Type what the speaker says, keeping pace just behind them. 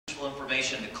useful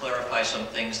information to clarify some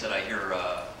things that I hear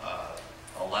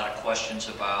a lot of questions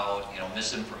about,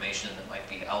 misinformation that might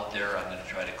be out there. I'm going to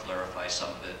try to clarify some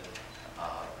of it,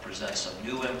 present some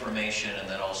new information, and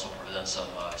then also present some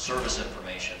service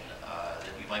information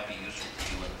that might be useful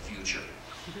to you in the future.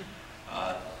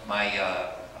 My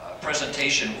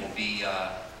presentation will be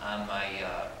on my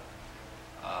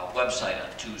website on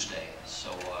Tuesday, so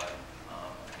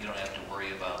you don't have to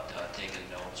worry about taking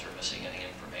notes or missing any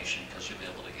information because you'll be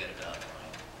able to get it online.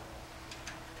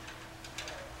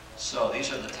 So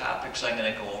these are the topics I'm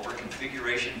going to go over: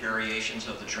 configuration variations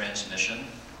of the transmission,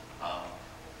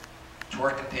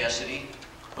 torque capacity,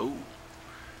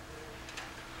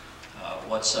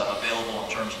 what's available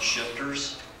in terms of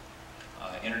shifters,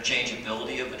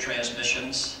 interchangeability of the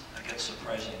transmissions. I get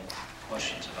surprising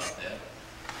questions about that.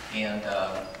 And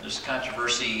there's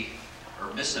controversy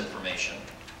or misinformation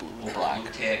over blue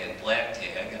tag and black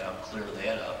tag, and I'll clear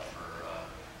that up for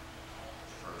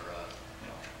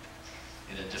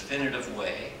in a definitive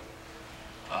way.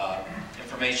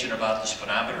 Information about the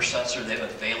speedometer sensor. They've been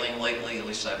failing lately, at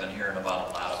least I've been hearing about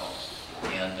a lot of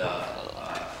them, and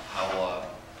how to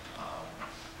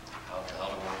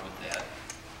work with that.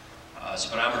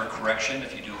 Speedometer correction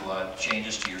if you do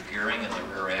changes to your gearing and the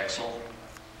rear axle.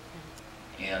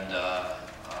 And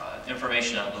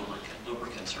information on lubricant.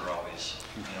 Lubricants are always,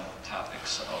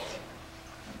 topics of,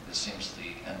 this seems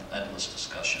the endless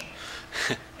discussion.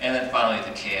 And then finally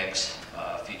the CAGs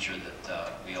feature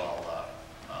that we all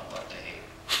love to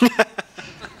hate.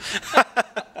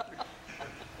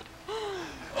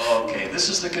 Okay, this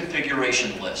is the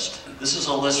configuration list. This is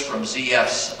a list from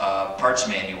ZF's parts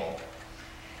manual.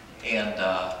 And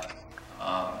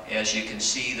as you can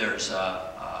see, there's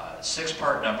 6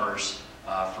 part numbers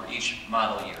for each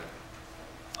model year.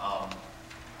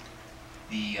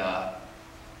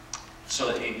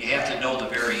 So you have to know the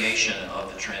variation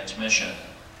of the transmission.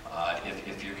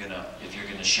 If you're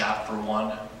gonna shop for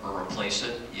one or replace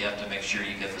it, you have to make sure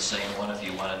you get the same one if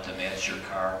you want it to match your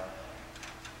car.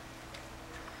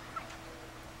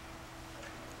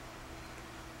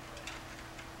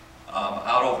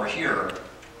 Out over here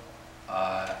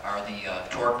are the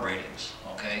torque ratings.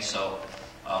 Okay, so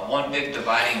one big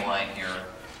dividing line here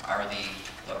are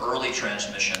the early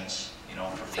transmissions,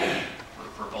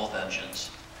 for both engines,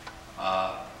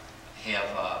 have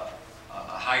a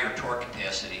higher torque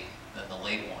capacity than the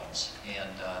late ones. And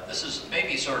this is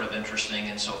maybe sort of interesting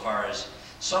insofar as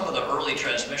some of the early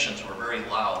transmissions were very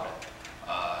loud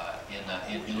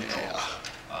in neutral.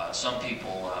 Some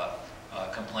people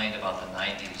complained about the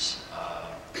 90s,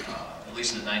 at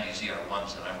least the 90s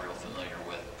ER1s that I'm real familiar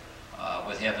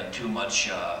with having too much,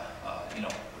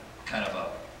 kind of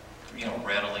a,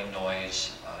 rattling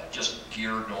noise, just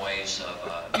gear noise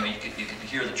of, you could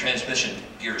hear the transmission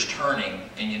gears turning,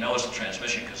 and you know it's the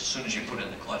transmission because as soon as you put it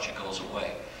in the clutch, it goes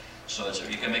away. So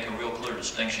you can make a real clear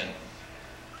distinction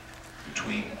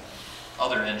between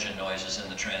other engine noises in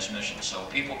the transmission. So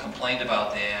people complained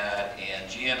about that, and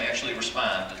GM actually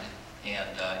responded, and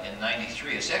in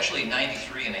 93, it's actually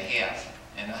 93 and a half,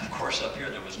 and of course up here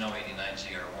there was no 89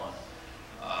 ZR1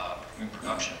 in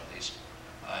production at least.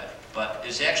 But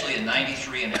it's actually a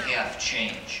 93 and a half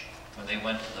change when they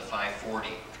went to the 540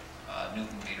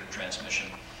 Newton meter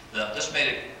transmission. This made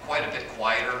it quite a bit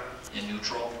quieter in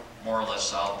neutral, more or less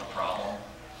solved the problem.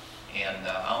 And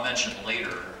I'll mention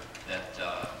later that,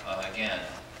 again,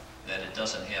 that it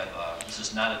doesn't have, this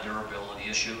is not a durability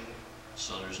issue,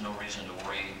 so there's no reason to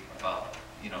worry about,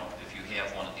 if you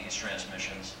have one of these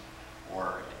transmissions,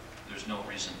 or there's no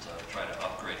reason to try to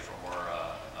upgrade for more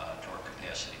torque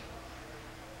capacity.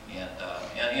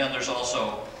 And there's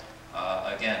also,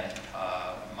 again,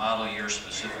 model year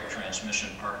specific transmission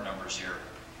part numbers here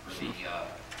for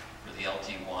the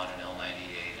LT1 and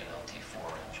L98 and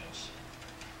LT4 engines.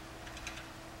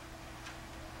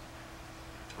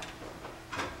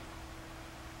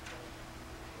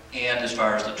 And as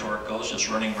far as the torque goes, just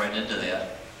running right into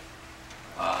that,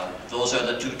 those are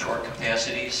the 2 torque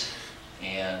capacities,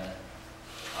 and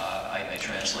I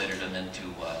translated them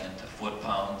into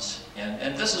foot-pounds.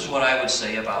 And this is what I would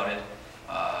say about it.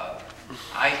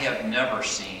 I have never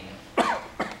seen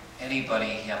anybody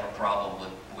have a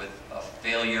problem with a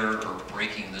failure or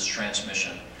breaking this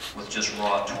transmission with just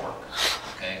raw torque.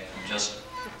 Okay, I'm just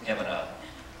having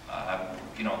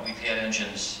we've had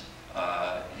engines,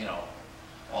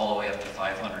 all the way up to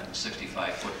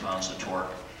 565 foot-pounds of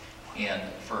torque, and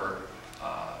for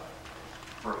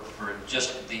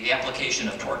just the application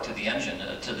of torque to the engine,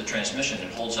 to the transmission,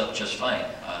 it holds up just fine.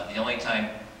 The only time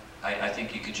I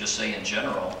think you could just say in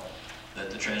general that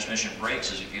the transmission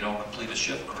breaks is if you don't complete a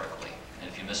shift correctly. And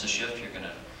if you miss a shift, you're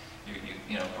gonna,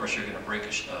 you know, of course you're going to break a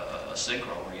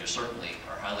synchro, or you certainly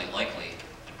are highly likely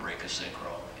to break a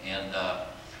synchro, and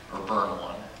or burn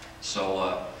one.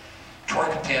 So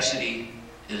torque capacity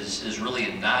is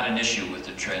really not an issue with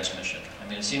the transmission. I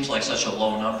mean, it seems like such a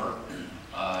low number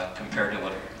compared to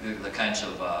what the kinds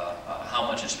of how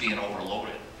much it's being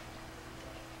overloaded.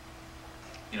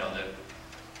 You know,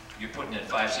 you're putting in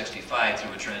 565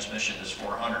 through a transmission that's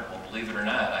 400. Well, believe it or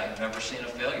not, I've never seen a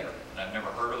failure, and I've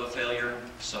never heard of a failure,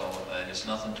 so it's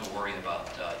nothing to worry about.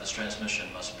 This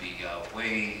transmission must be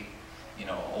way, you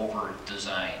know,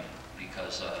 over-designed,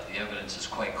 because the evidence is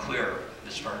quite clear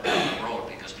as far down the road,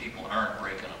 because people aren't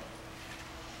breaking them.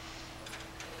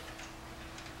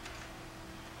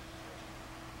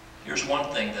 Here's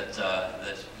one thing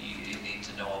that you need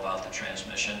to know about the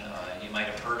transmission. You might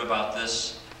have heard about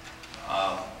this.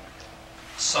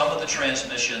 Some of the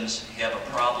transmissions have a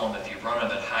problem if you run them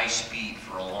at high speed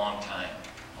for a long time.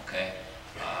 Okay,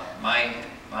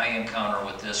 my encounter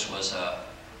with this was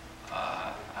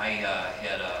I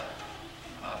had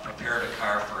prepared a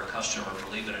car for a customer,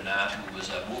 believe it or not, who was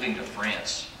moving to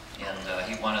France, and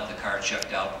he wanted the car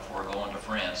checked out before going to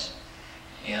France.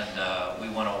 And we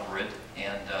went over it,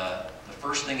 and the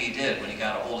first thing he did when he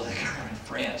got a hold of the car in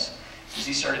France is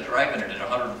he started driving it at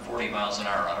 140 miles an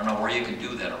hour. I don't know where you can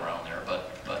do that around there, but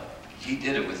he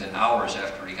did it within hours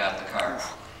after he got the car.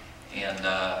 And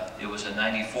it was a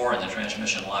 94, and the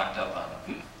transmission locked up on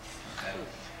him. Okay.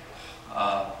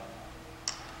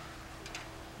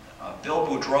 Bill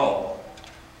Boudreau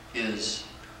is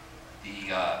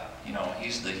the, you know,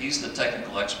 he's the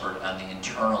technical expert on the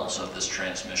internals of this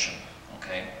transmission.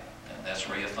 Okay, and that's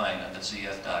where you find him at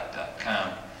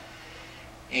zfdoc.com.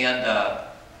 And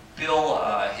Bill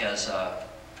has,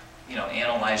 you know,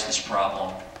 analyzed this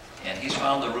problem, and he's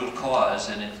found the root cause,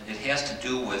 and it has to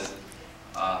do with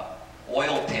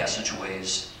oil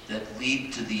passageways that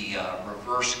lead to the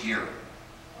reverse gear.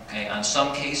 Okay, on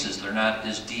some cases they're not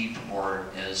as deep or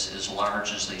as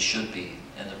large as they should be,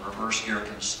 and the reverse gear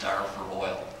can starve for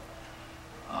oil.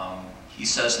 He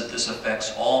says that this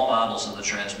affects all models of the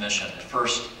transmission. At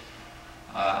first,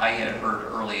 I had heard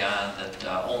early on that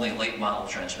only late model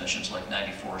transmissions like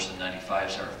 94s and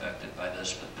 95s are affected by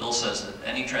this, but Bill says that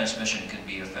any transmission can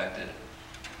be affected,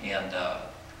 and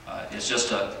it's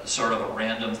just a sort of a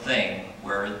random thing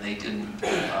where they didn't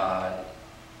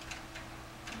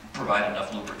provide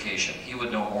enough lubrication. He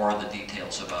would know more of the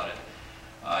details about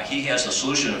it. He has a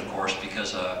solution, of course,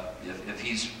 because if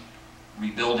he's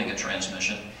rebuilding a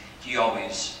transmission, he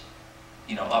always,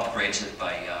 you know, upgrades it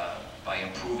by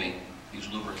improving these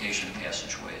lubrication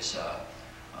passageways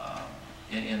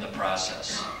in the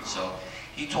process. So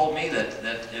he told me that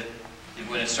if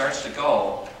when it starts to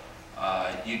go,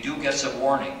 you do get some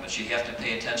warning, but you have to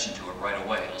pay attention to it right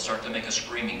away. It'll start to make a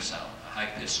screaming sound, a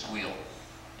high-pitched squeal,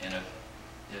 and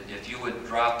if you would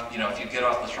drop, you know, if you get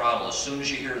off the throttle as soon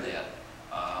as you hear that,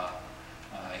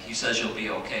 he says you'll be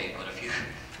okay. But if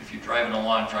you're driving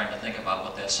along trying to think about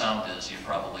what that sound is, you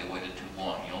probably waited too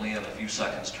long. You only have a few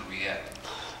seconds to react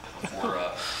before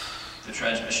the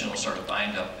transmission will start to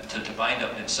bind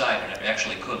up inside, and it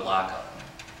actually could lock up.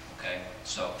 Okay,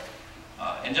 so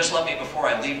and just let me, before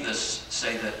I leave this,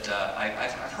 say that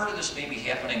I've heard of this maybe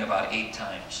happening about 8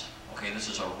 times. Okay, this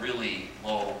is a really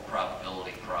low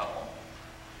probability problem,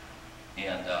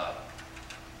 and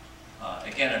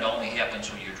again, it only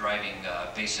happens when you're driving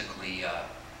basically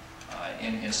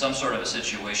in some sort of a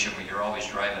situation where you're always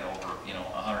driving over, you know,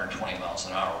 120 miles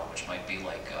an hour, which might be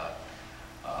like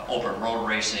open road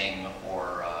racing,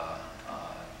 or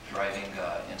driving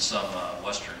in some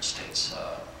western states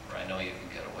where I know you can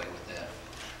get away with that.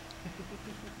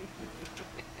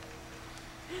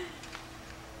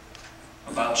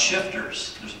 About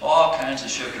shifters, there's all kinds of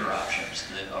shifter options.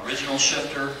 The original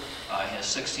shifter has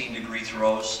 16-degree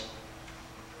throws.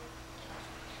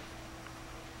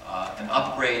 An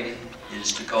upgrade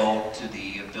is to go to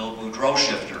the Bill Boudreau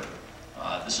shifter.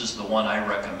 This is the one I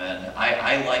recommend.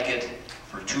 I like it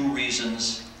for 2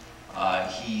 reasons.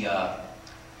 He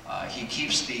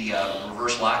keeps the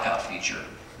reverse lockout feature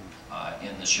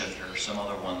in the shifter. Some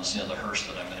other ones, you know, the Hearst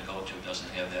that I'm going to go to doesn't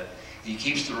have that. He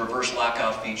keeps the reverse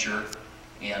lockout feature,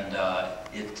 and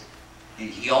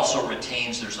he also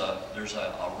retains, there's a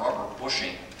rubber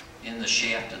bushing in the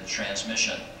shaft of the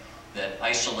transmission that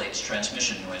isolates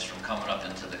transmission noise from coming up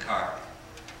into the car.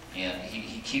 And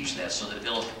he keeps that so that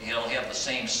it'll have the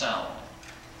same sound.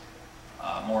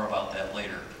 More about that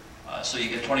later. So you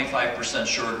get 25%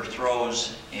 shorter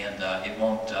throws, and it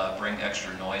won't bring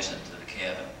extra noise into the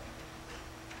cabin.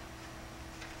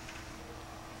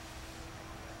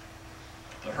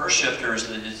 The Hearst shifter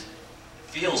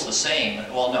feels the same.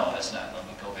 Well, no, it's not. Let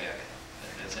me go back.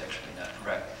 It's actually not.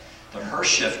 correct. The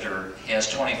Hurst shifter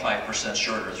has 25%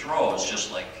 shorter throws,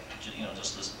 just like, you know,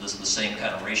 just the same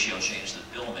kind of ratio change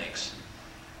that Bill makes.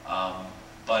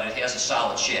 But it has a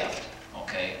solid shaft,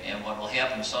 okay? And what will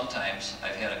happen sometimes,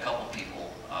 I've had a couple people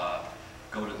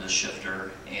go to this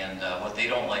shifter, and what they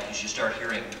don't like is you start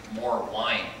hearing more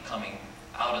whine coming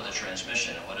out of the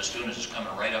transmission, and what it's doing is it's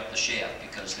coming right up the shaft,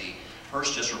 because the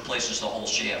Hurst just replaces the whole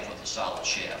shaft with a solid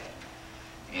shaft.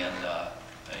 And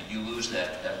you lose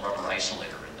that rubber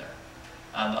isolator in there.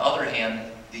 On the other hand,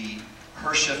 the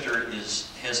Hurst shifter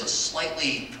has a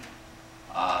slightly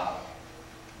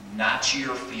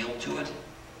notchier feel to it,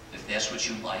 if that's what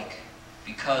you like,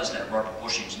 because that rubber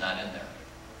bushing's not in there.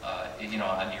 You know,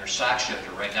 on your sock shifter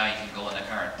right now, you can go in the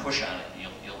car and push on it, and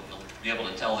you'll be able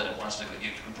to tell that it wants to go. You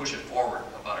can push it forward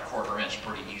about a 1/4 inch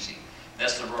pretty easy.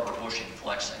 That's the rubber bushing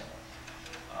flexing.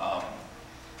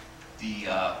 The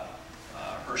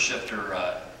Hurst shifter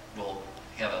will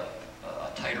have a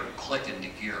tighter click into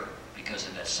gear because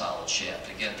of that solid shaft.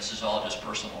 Again, this is all just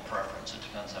personal preference. It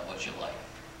depends on what you like.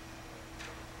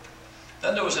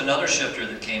 Then there was another shifter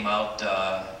that came out.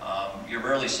 You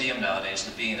rarely see them nowadays,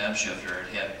 the B&M shifter. It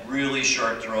had really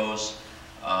short throws.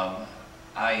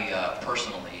 I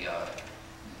personally,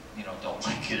 you know, don't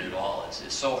like it at all.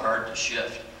 It's so hard to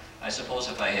shift. I suppose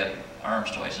if I had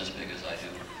arms twice as big as I do,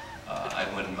 I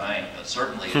wouldn't mind. But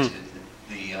certainly,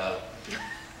 the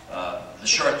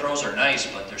short throws are nice,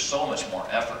 but there's so much more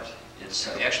effort. It's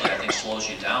actually, I think, slows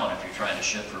you down if you're trying to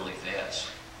shift really fast.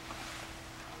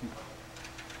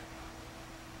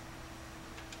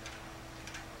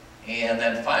 And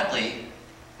then finally,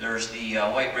 there's the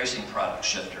White Racing Product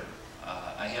shifter.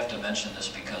 I have to mention this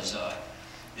because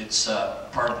it's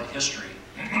part of the history.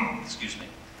 Excuse me.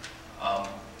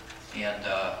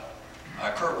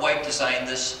 Kurt White designed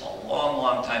this a long,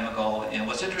 long time ago. And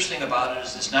what's interesting about it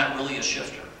is it's not really a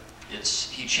shifter.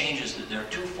 He changes it. There are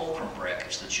 2 fulcrum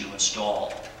brackets that you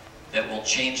install that will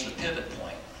change the pivot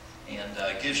point, and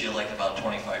gives you like about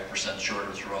 25%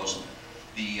 shorter throws.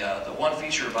 The one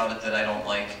feature about it that I don't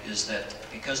like is that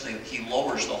because he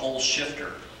lowers the whole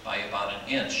shifter by about 1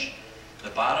 inch, the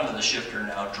bottom of the shifter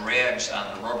now drags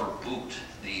on the rubber boot,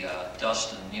 the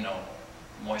dust and, you know,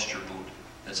 moisture boot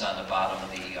that's on the bottom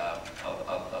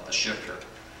of the shifter.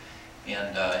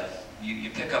 And you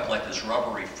pick up like this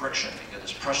rubbery friction because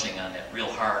it's pressing on it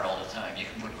real hard all the time. You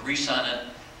can put grease on it,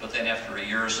 but then after a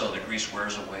year or so, the grease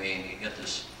wears away and you get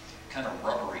this kind of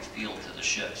rubbery feel to the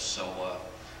shifts. So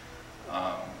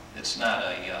it's not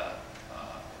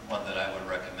one that I would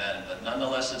recommend, but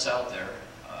nonetheless, it's out there.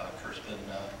 Kurt's been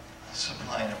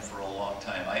supplying them for a long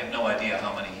time. I have no idea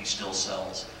how many he still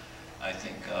sells. I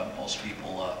think most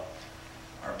people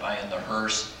are buying the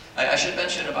Hurst. I should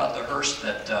mention about the Hurst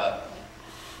that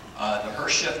the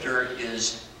Hurst shifter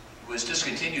was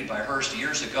discontinued by Hurst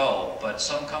years ago, but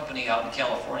some company out in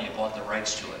California bought the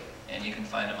rights to it, and you can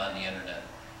find them on the internet.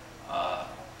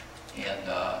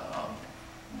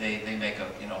 They make a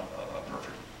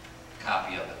perfect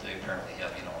copy of it. They apparently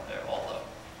have all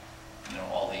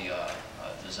the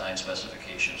design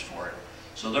specifications for it.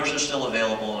 So those are still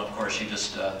available, and of course you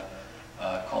just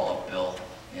call up Bill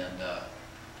and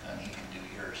he can do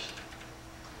yours.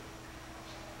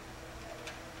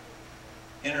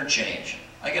 Interchange.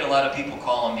 I get a lot of people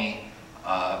calling me.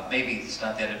 Maybe it's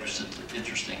not that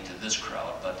interesting to this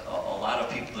crowd, but a lot of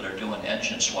people that are doing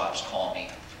engine swaps call me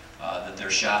that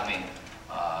they're shopping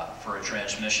for a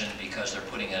transmission because they're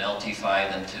putting an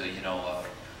LT5 into, a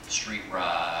street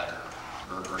rod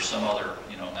or some other,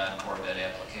 non-Corvette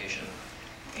application,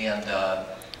 and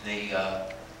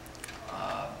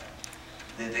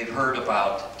they've heard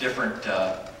about different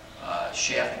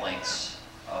shaft lengths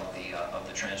of the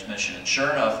transmission, and sure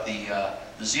enough, the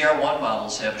ZR1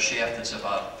 models have a shaft that's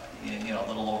about a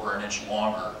little over 1 inch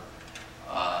longer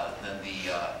than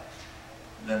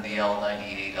the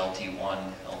L98,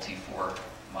 LT1, LT4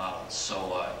 models.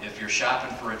 So if you're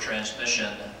shopping for a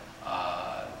transmission,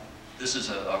 this is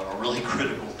a really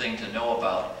critical thing to know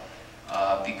about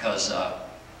because the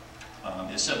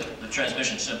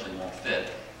transmission simply won't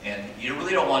fit, and you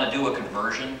really don't want to do a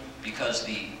conversion because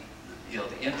the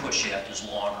input shaft is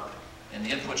longer, and the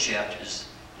input shaft is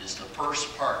the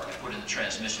first part you put in the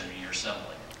transmission when you're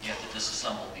assembling. You have to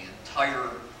disassemble the entire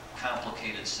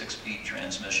complicated 6-speed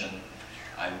transmission.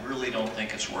 I really don't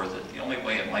think it's worth it. The only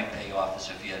way it might pay off is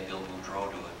if you had Bill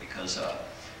Boudreau do it, because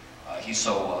he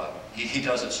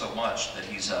does it so much that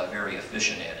he's very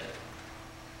efficient at it.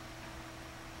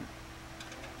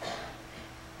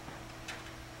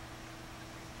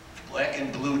 Black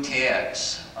and blue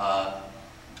tags.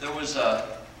 There was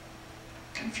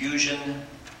confusion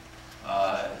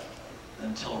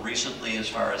until recently, as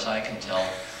far as I can tell,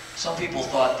 Some people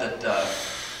thought that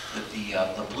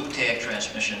the blue tag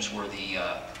transmissions were the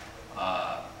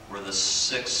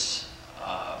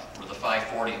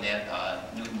 540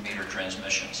 Newton meter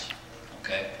transmissions.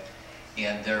 Okay,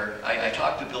 and I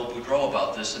talked to Bill Boudreau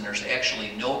about this, and there's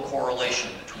actually no correlation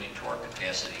between torque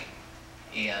capacity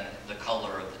and the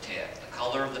color of the tag. The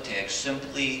color of the tag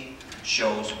simply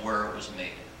shows where it was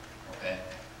made. Okay,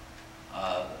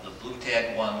 the blue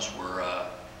tag ones were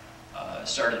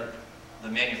the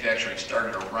manufacturing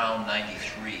started around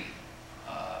 93,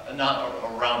 not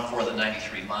around for the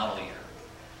 93 model year,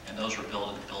 and those were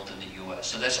built in the U.S.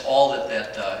 So that's all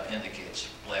that indicates,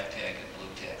 black tag and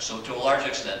blue tag. So to a large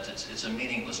extent, it's a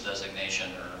meaningless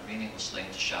designation or a meaningless thing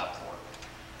to shop for,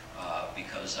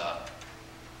 because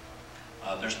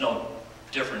there's no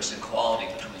difference in quality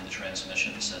between the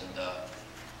transmissions,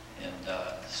 and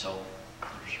so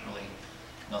there's really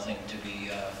nothing to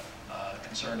be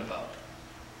concerned about.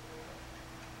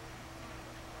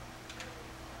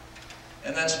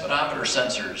 And then speedometer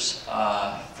sensors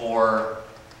for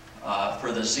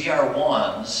the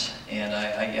ZR1s, and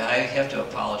I have to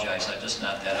apologize. I just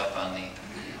knocked that up on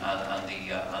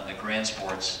the Grand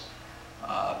Sports,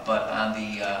 but on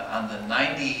the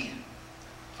 90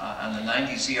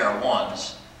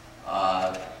 ZR1s,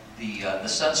 the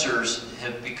sensors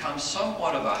have become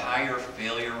somewhat of a higher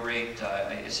failure rate.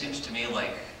 It seems to me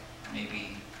like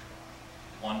maybe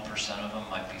 1% of them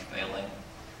might be failing.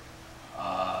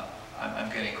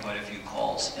 I'm getting quite a few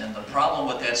calls, and the problem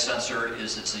with that sensor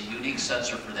is it's a unique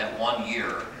sensor for that 1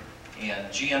 year, and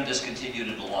GM discontinued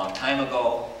it a long time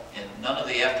ago, and none of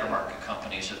the aftermarket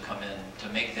companies have come in to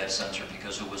make that sensor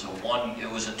because it was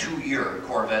a 2-year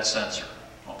Corvette sensor.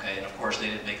 Okay, and of course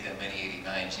they didn't make that many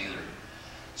 89s either.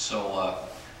 So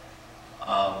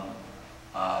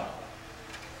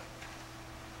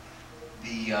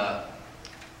the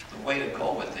way to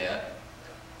go with that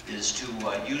is to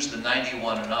use the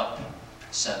 91 and up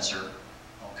sensor.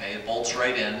 Okay, it bolts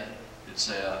right in. It's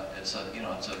a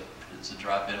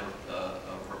drop-in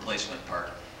replacement part,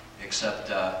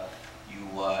 except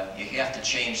you have to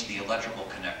change the electrical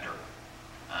connector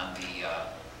on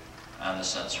the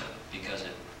sensor, because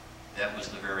that was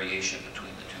the variation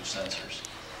between the two sensors,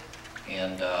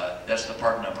 and that's the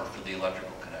part number for the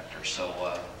electrical connector.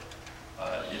 So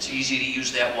it's easy to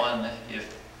use that one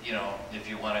if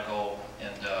you want to go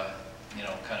and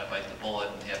kind of bite the bullet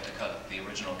and have to cut the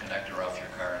original connector off your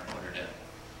car and put it in.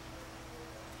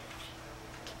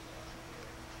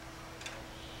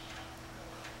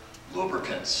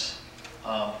 Lubricants.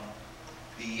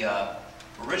 The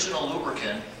original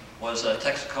lubricant was a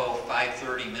Texaco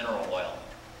 530 mineral oil,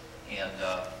 and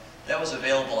that was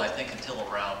available, I think, until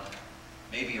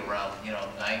maybe around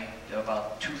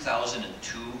about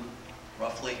 2002,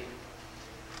 roughly.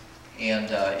 And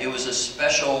it was a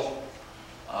special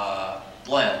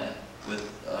blend with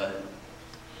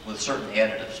certain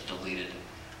additives deleted.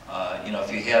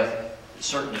 If you have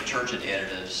certain detergent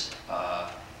additives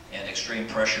and extreme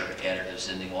pressure additives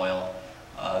in the oil,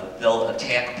 they'll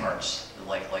attack parts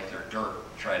like they're dirt,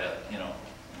 try to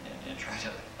and try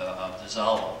to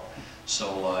dissolve them.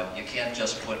 So you can't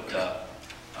just put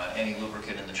any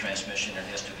lubricant in the transmission. It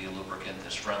has to be a lubricant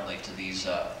that's friendly to these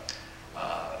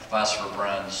phosphor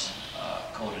bronze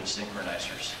coated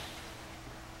synchronizers.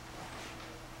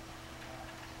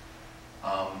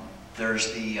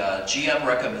 There's the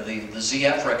the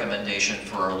ZF recommendation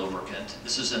for a lubricant.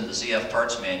 This is in the ZF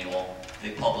parts manual.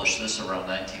 They published this around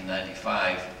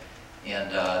 1995,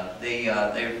 and they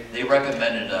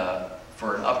recommended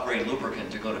for an upgrade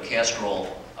lubricant to go to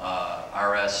Castrol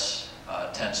RS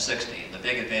 1060. And the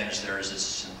big advantage there is it's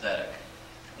synthetic.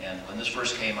 And when this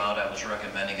first came out, I was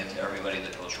recommending it to everybody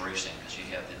that goes racing, because you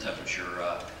have the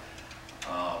temperature,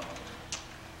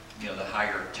 the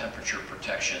higher temperature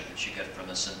protection that you get from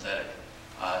the synthetic.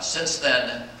 Since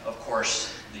then, of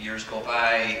course, the years go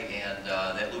by, and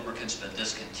that lubricant's been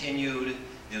discontinued.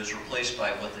 It was replaced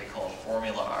by what they call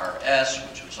Formula RS,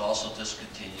 which was also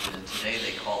discontinued, and today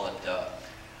they call it, the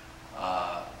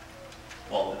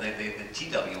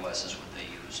TWS is what they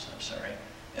used, I'm sorry.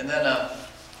 And then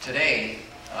today,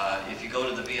 if you go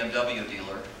to the BMW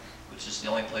dealer, which is the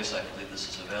only place I believe this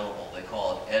is available, they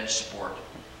call it Edge Sport.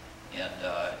 And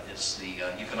it's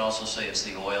you can also say it's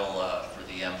the oil for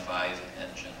the M5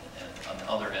 engine and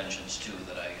other engines too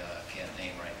that I can't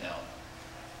name right now.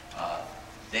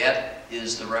 That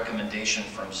is the recommendation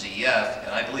from ZF,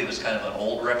 and I believe it's kind of an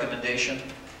old recommendation,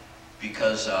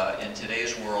 because in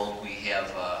today's world we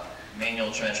have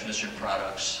manual transmission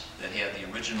products that have the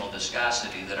original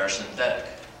viscosity that are synthetic.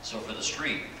 So for the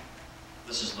street,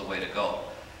 this is the way to go.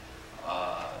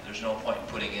 There's no point in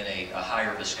putting in a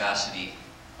higher viscosity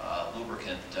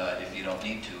lubricant if you don't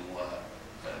need to.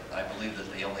 I believe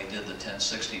that they only did the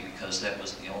 1060 because that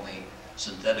was the only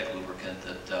synthetic lubricant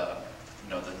that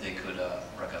that they could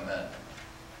recommend.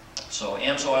 So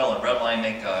AMSOIL and Redline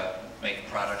make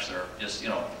products that are just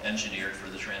engineered for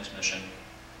the transmission.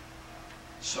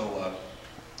 So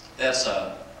that's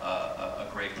a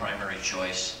great primary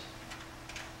choice.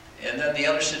 And then the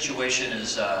other situation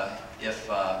is if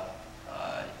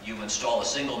you install a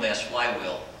single mass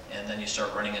flywheel and then you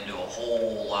start running into a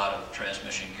whole lot of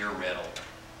transmission gear rattle,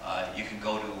 you can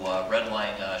go to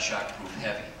Redline Shockproof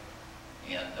Heavy,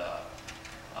 and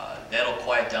that'll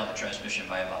quiet down the transmission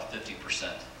by about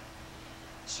 50%.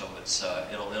 So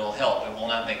it'll help. It will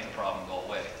not make the problem go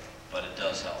away, but it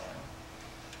does help.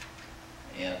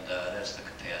 And that's the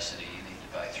capacity. You need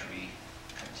to buy 3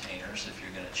 containers if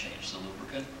you're going to change the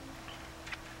lubricant.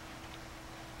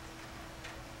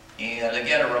 And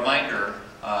again, a reminder,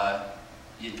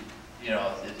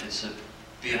 it's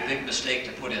be a big mistake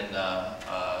to put in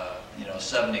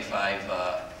 75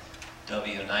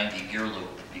 W90 gear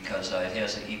loop, because it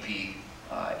has an EP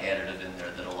additive in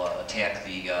there that'll attack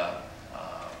the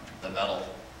metal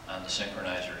on the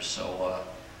synchronizers. So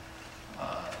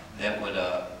that would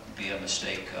be a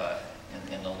mistake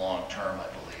in the long term, I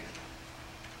believe.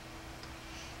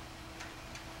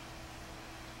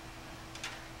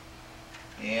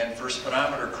 And for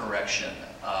speedometer correction,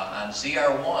 on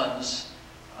ZR1s,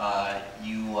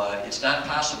 it's not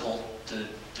possible to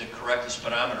correct the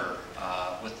speedometer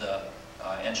with the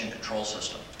engine control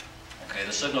system. Okay,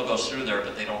 the signal goes through there,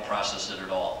 but they don't process it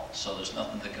at all. So there's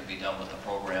nothing that can be done with the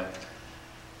program.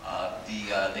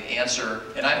 The answer,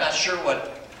 and I'm not sure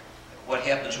what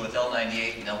happens with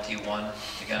L98 and LT1.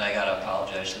 Again, I gotta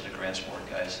apologize to the Grand Sport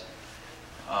guys.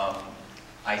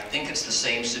 I think it's the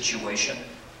same situation.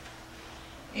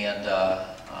 And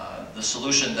the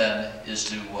solution then is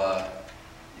to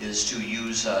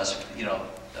use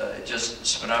just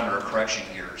speedometer correction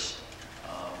gears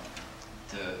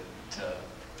to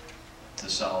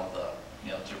solve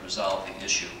to resolve the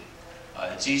issue.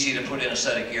 It's easy to put in a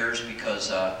set of gears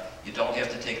because you don't have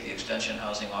to take the extension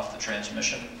housing off the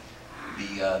transmission.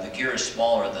 The gear is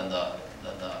smaller than the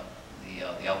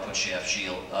output shaft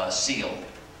seal,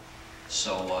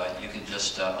 so you can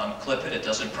just unclip it. It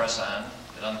doesn't press on.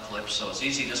 Unclips, so it's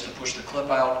easy just to push the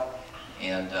clip out,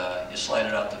 and you slide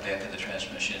it out the back of the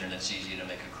transmission, and it's easy to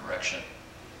make a correction.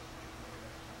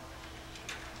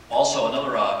 Also,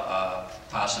 another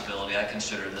possibility, I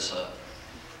consider this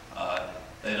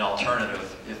an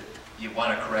alternative if you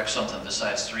want to correct something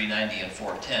besides 390 and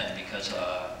 410, because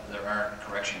there aren't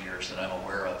correction gears that I'm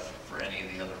aware of for any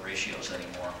of the other ratios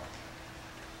anymore.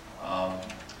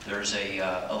 There's a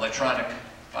electronic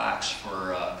box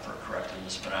for correcting the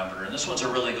speedometer, and this one's a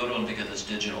really good one because it's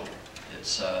digital.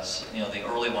 It's the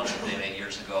early ones that they made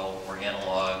years ago were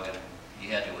analog, and you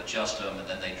had to adjust them, and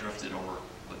then they drifted over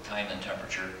with time and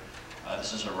temperature.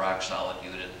 This is a rock solid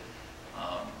unit.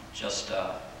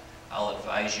 I'll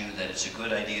advise you that it's a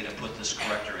good idea to put this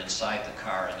corrector inside the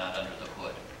car and not under the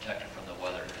hood, protect it from the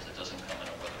weather, because it doesn't come in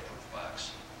a weatherproof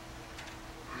box.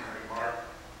 Hey, Mark.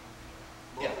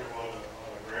 Yeah. On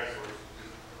the grass works,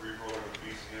 just reprogram the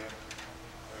PCM.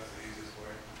 That's the easiest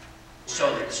way.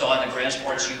 So on the Grand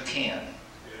Sports you can?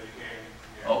 Yeah, you can.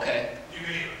 Yeah. Okay. You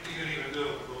can even do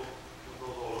it with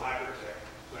those old hypertech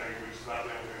thing, which is not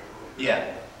that bad.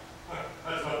 Yeah.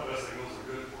 That's not the best thing those are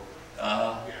good for.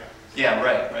 Yeah. Yeah,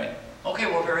 Right. Okay,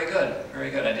 well, very good. Very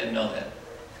good. I didn't know that.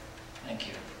 Thank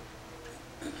you.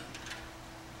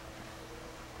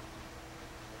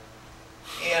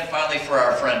 And finally, for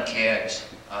our friend CAGS.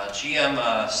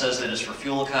 GM says that it's for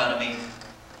fuel economy.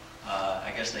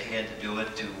 I guess they had to do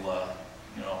it to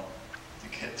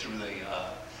get through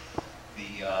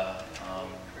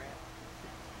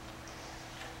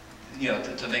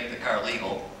to make the car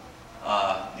legal.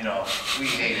 We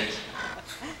hate it.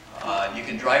 You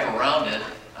can drive around it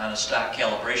on a stock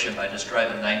calibration by just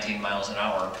driving 19 miles an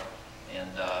hour, and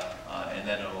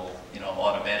then it'll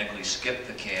automatically skip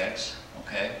the CAGS.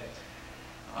 Okay.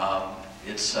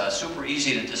 It's super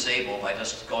easy to disable by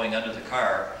just going under the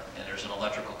car, and there's an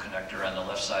electrical connector on the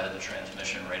left side of the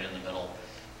transmission right in the middle.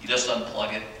 You just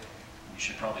unplug it. You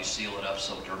should probably seal it up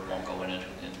so dirt won't go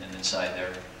inside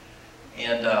there,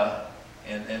 and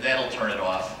that'll turn it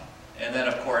off. And then,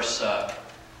 of course,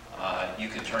 you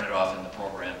can turn it off in the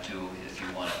program too if you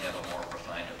want to have a more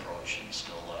refined approach and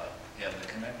still have the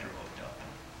connector hooked up.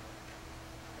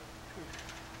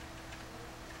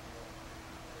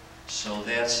 So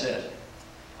that's it.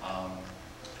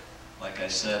 Like I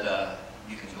said,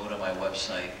 you can go to my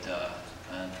website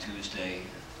on Tuesday,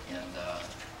 and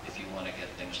if you want to get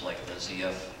things like the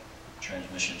ZF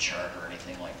transmission chart or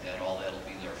anything like that. All that'll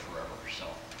be there forever. So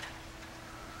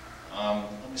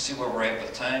let me see where we're at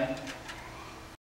with time.